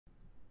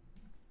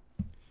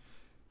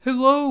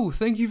Hello,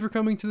 thank you for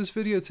coming to this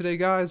video today,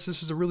 guys.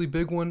 This is a really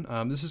big one.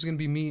 This is going to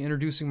be me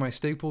introducing my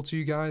stake pool to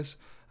you guys.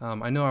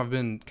 I know I've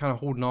been kind of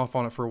holding off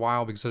on it for a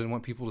while because I didn't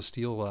want people to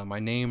steal my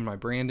name, my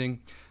branding,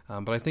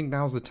 but I think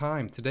now's the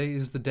time. Today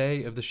is the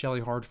day of the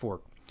Shelly hard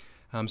fork.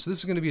 So this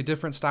is going to be a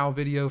different style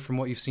video from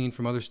what you've seen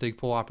from other stake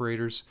pool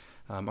operators.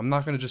 I'm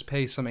not going to just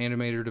pay some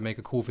animator to make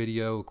a cool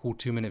video, a cool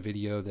 2-minute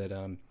video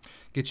that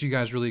gets you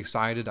guys really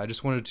excited. I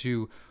just wanted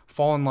to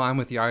fall in line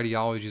with the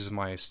ideologies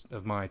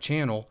of my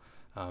channel.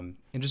 And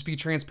just be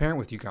transparent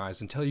with you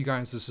guys and tell you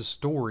guys this is a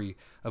story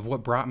of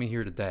what brought me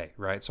here today,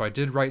 right? So I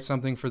did write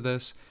something for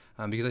this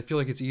because I feel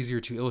like it's easier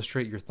to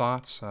illustrate your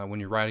thoughts when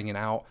you're writing it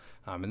out.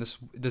 And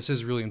this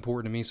is really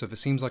important to me, so if it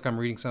seems like I'm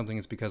reading something,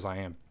 it's because I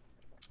am.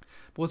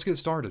 But let's get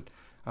started.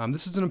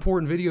 This is an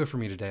important video for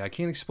me today. I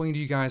can't explain to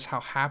you guys how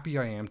happy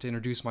I am to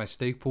introduce my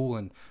stake pool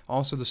and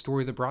also the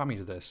story that brought me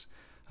to this.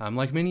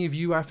 Like many of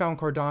you, I found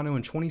Cardano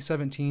in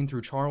 2017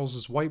 through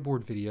Charles's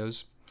whiteboard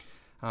videos,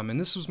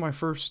 and this was my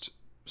first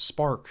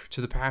spark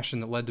to the passion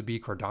that led to be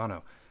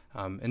Cardano.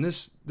 And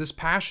this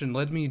passion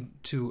led me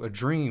to a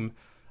dream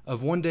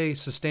of one day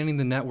sustaining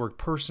the network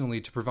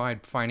personally to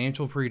provide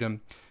financial freedom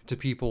to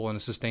people in a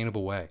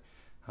sustainable way.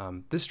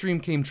 This dream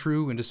came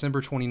true in December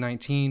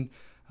 2019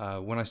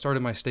 when I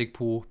started my stake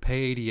pool,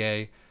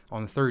 PayADA,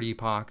 on the third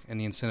epoch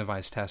and the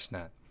incentivized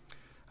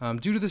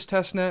testnet. Due to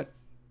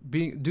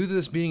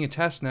this being a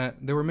testnet,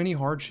 there were many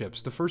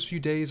hardships. The first few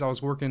days I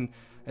was working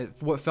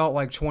at what felt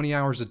like 20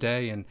 hours a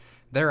day, and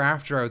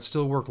thereafter I would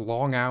still work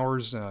long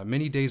hours,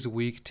 many days a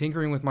week,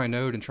 tinkering with my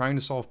node and trying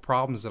to solve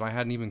problems that I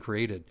hadn't even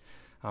created.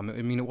 I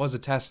mean, it was a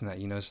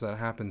testnet, you know, so that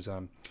happens.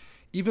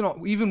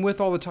 Even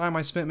with all the time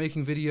I spent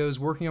making videos,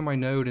 working on my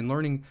node, and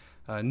learning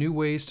new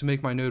ways to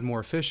make my node more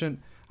efficient,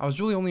 I was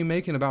really only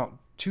making about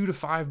 $2 to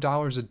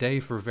 $5 a day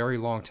for a very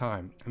long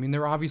time. I mean,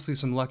 there were obviously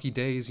some lucky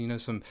days, you know,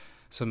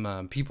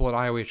 some people at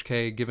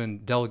IOHK giving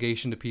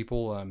delegation to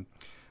people,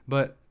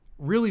 but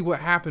really what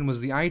happened was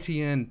the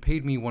ITN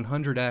paid me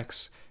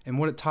 100x and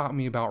what it taught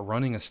me about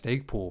running a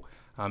stake pool,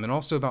 and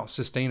also about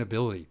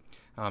sustainability.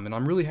 And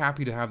I'm really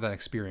happy to have that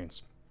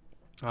experience.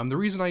 The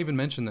reason I even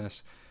mention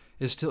this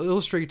is to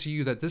illustrate to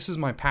you that this is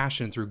my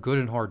passion through good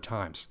and hard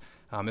times.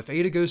 If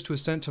ADA goes to a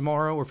cent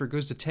tomorrow, or if it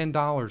goes to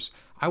 $10,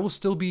 I will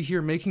still be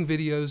here making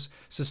videos,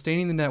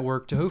 sustaining the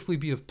network to hopefully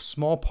be a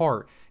small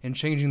part in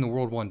changing the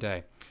world one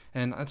day.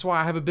 And that's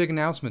why I have a big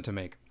announcement to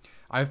make.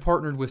 I've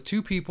partnered with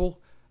 2 people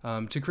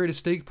to create a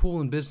stake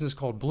pool in business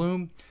called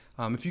Bloom.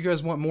 If you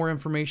guys want more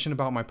information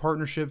about my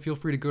partnership, feel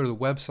free to go to the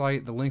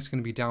website. The link's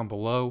going to be down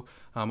below.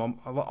 I'll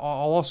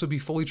also be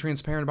fully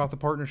transparent about the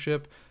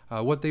partnership,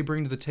 what they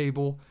bring to the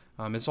table.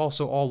 It's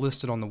also all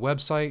listed on the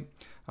website.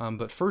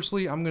 But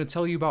firstly, I'm going to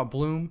tell you about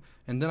Bloom,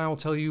 and then I will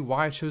tell you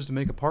why I chose to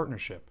make a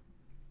partnership.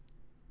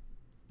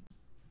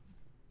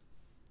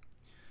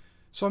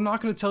 So I'm not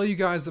going to tell you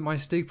guys that my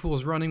stake pool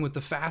is running with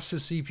the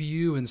fastest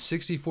CPU and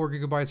 64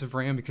 gigabytes of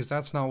RAM, because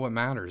that's not what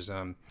matters.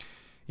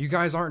 You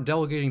guys aren't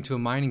delegating to a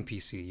mining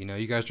PC, you know,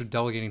 you guys are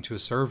delegating to a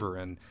server,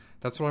 and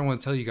that's what I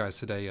want to tell you guys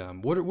today.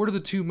 What are the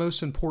 2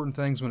 most important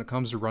things when it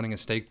comes to running a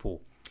stake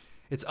pool?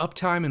 It's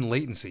uptime and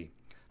latency.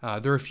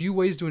 There are a few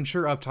ways to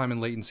ensure uptime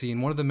and latency,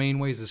 and one of the main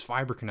ways is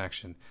fiber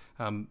connection.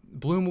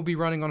 Bloom will be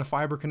running on a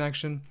fiber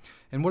connection,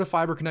 and what a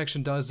fiber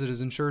connection does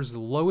is it ensures the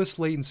lowest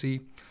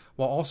latency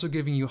while also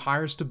giving you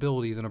higher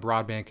stability than a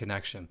broadband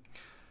connection.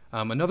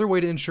 Another way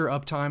to ensure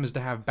uptime is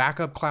to have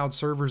backup cloud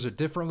servers at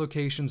different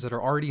locations that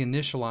are already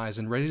initialized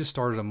and ready to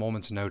start at a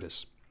moment's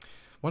notice.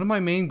 One of my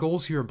main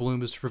goals here at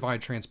Bloom is to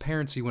provide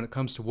transparency when it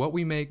comes to what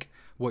we make,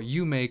 what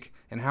you make,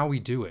 and how we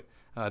do it.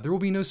 There will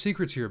be no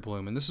secrets here at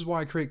Bloom, and this is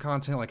why I create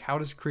content like how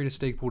to create a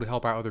stake pool to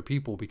help out other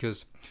people,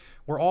 because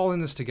we're all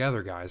in this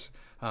together, guys.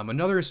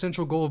 Another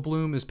essential goal of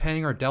Bloom is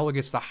paying our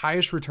delegates the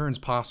highest returns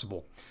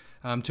possible.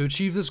 To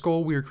achieve this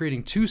goal, we are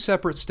creating 2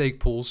 separate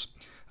stake pools,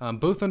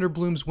 both under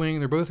Bloom's wing.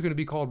 They're both going to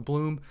be called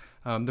Bloom.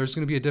 There's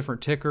going to be a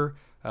different ticker.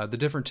 The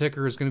different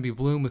ticker is going to be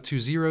Bloom with 2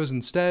 zeros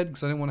instead,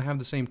 because I didn't want to have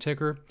the same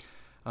ticker.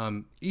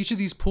 Each of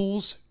these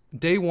pools,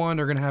 day 1,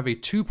 are going to have a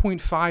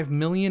 2.5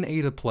 million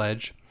ADA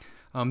pledge.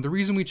 The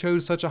reason we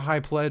chose such a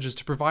high pledge is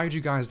to provide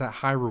you guys that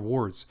high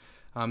rewards.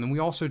 And we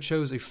also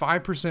chose a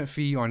 5%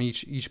 fee on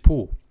each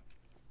pool.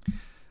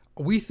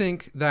 We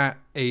think that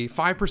a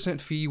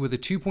 5% fee with a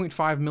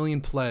 2.5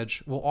 million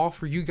pledge will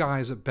offer you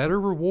guys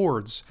better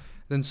rewards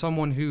than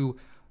someone who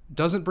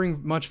doesn't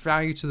bring much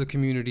value to the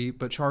community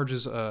but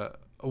charges a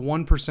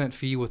 1%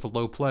 fee with a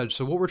low pledge.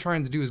 So what we're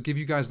trying to do is give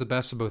you guys the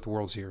best of both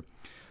worlds here.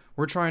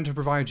 We're trying to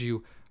provide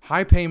you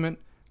high payment,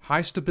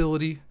 high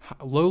stability,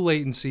 low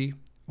latency,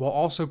 while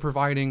also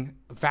providing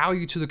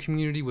value to the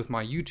community with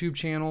my YouTube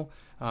channel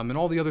and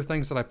all the other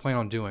things that I plan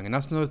on doing. And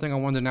that's another thing I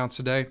wanted to announce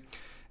today,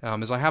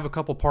 is I have a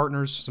couple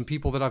partners, some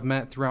people that I've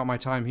met throughout my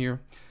time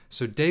here.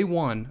 So day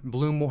 1,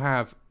 Bloom will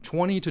have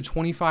 20 to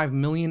 25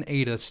 million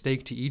ADA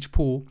staked to each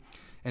pool,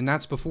 and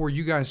that's before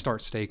you guys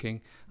start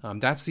staking.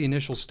 That's the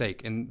initial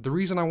stake. And the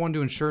reason I wanted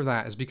to ensure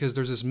that is because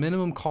there's this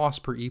minimum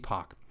cost per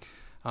epoch,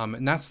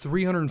 and that's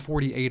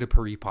 340 ADA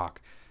per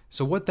epoch.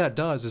 So what that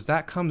does is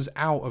that comes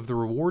out of the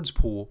rewards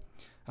pool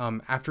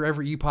after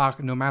every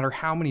epoch, no matter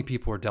how many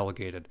people are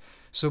delegated.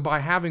 So by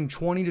having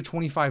 20 to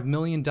 25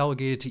 million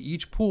delegated to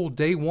each pool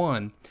day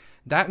one,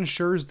 that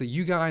ensures that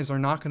you guys are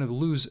not going to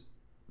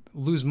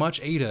lose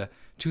much ADA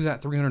to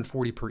that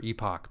 340 per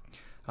epoch.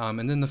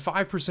 And then the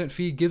 5%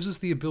 fee gives us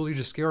the ability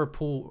to scale our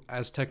pool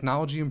as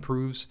technology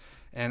improves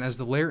and as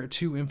the layer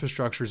 2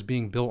 infrastructure is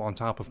being built on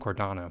top of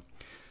Cardano.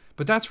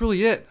 But that's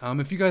really it.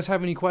 If you guys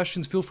have any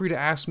questions, feel free to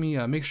ask me.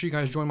 Make sure you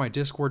guys join my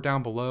Discord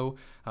down below.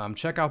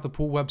 Check out the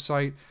pool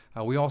website.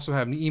 We also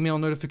have email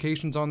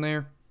notifications on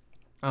there.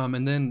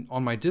 And then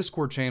on my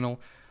Discord channel,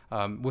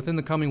 within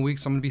the coming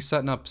weeks, I'm going to be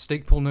setting up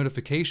stake pool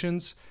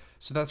notifications.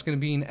 So that's going to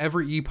be in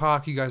every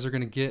epoch. You guys are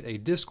going to get a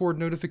Discord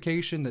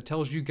notification that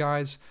tells you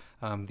guys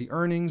the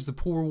earnings, the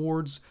pool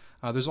rewards.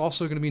 There's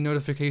also going to be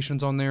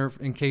notifications on there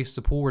in case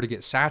the pool were to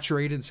get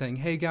saturated, saying,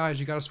 hey guys,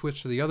 you got to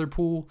switch to the other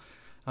pool.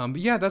 But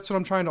yeah, that's what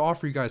I'm trying to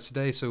offer you guys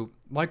today. So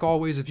like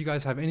always, if you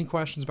guys have any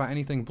questions about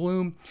anything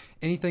Bloom,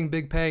 anything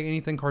Big Pay,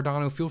 anything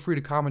Cardano, feel free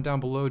to comment down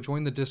below,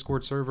 join the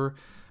Discord server.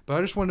 But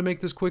I just wanted to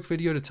make this quick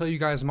video to tell you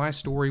guys my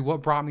story,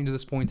 what brought me to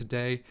this point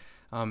today.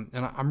 And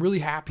I'm really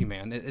happy,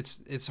 man.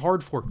 It's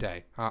hard fork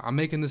day. I'm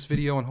making this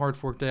video on hard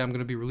fork day. I'm going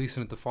to be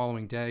releasing it the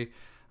following day.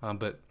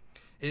 But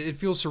it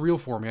feels surreal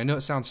for me. I know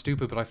it sounds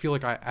stupid, but I feel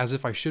like as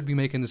if I should be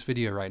making this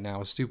video right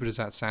now, as stupid as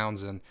that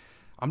sounds. And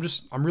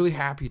I'm really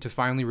happy to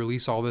finally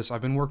release all this.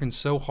 I've been working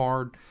so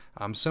hard,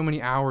 so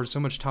many hours, so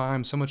much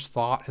time, so much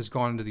thought has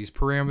gone into these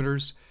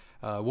parameters,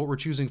 what we're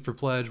choosing for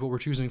pledge, what we're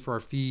choosing for our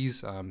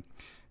fees,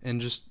 and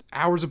just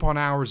hours upon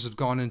hours have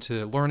gone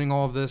into learning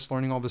all this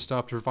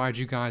stuff to provide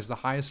you guys the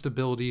highest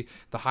stability,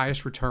 the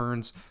highest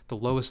returns, the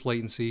lowest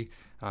latency,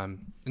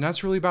 and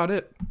that's really about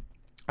it.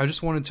 I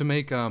just wanted to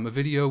make a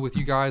video with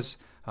you guys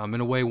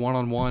in a way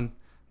one-on-one,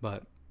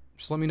 but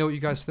just let me know what you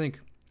guys think.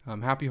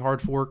 Happy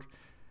hard fork.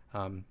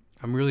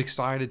 I'm really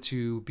excited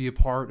to be a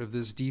part of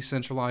this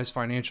decentralized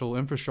financial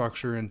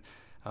infrastructure and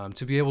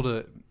to be able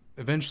to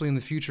eventually in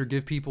the future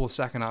give people a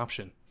second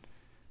option.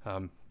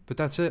 But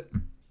that's it.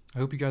 I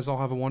hope you guys all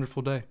have a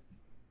wonderful day.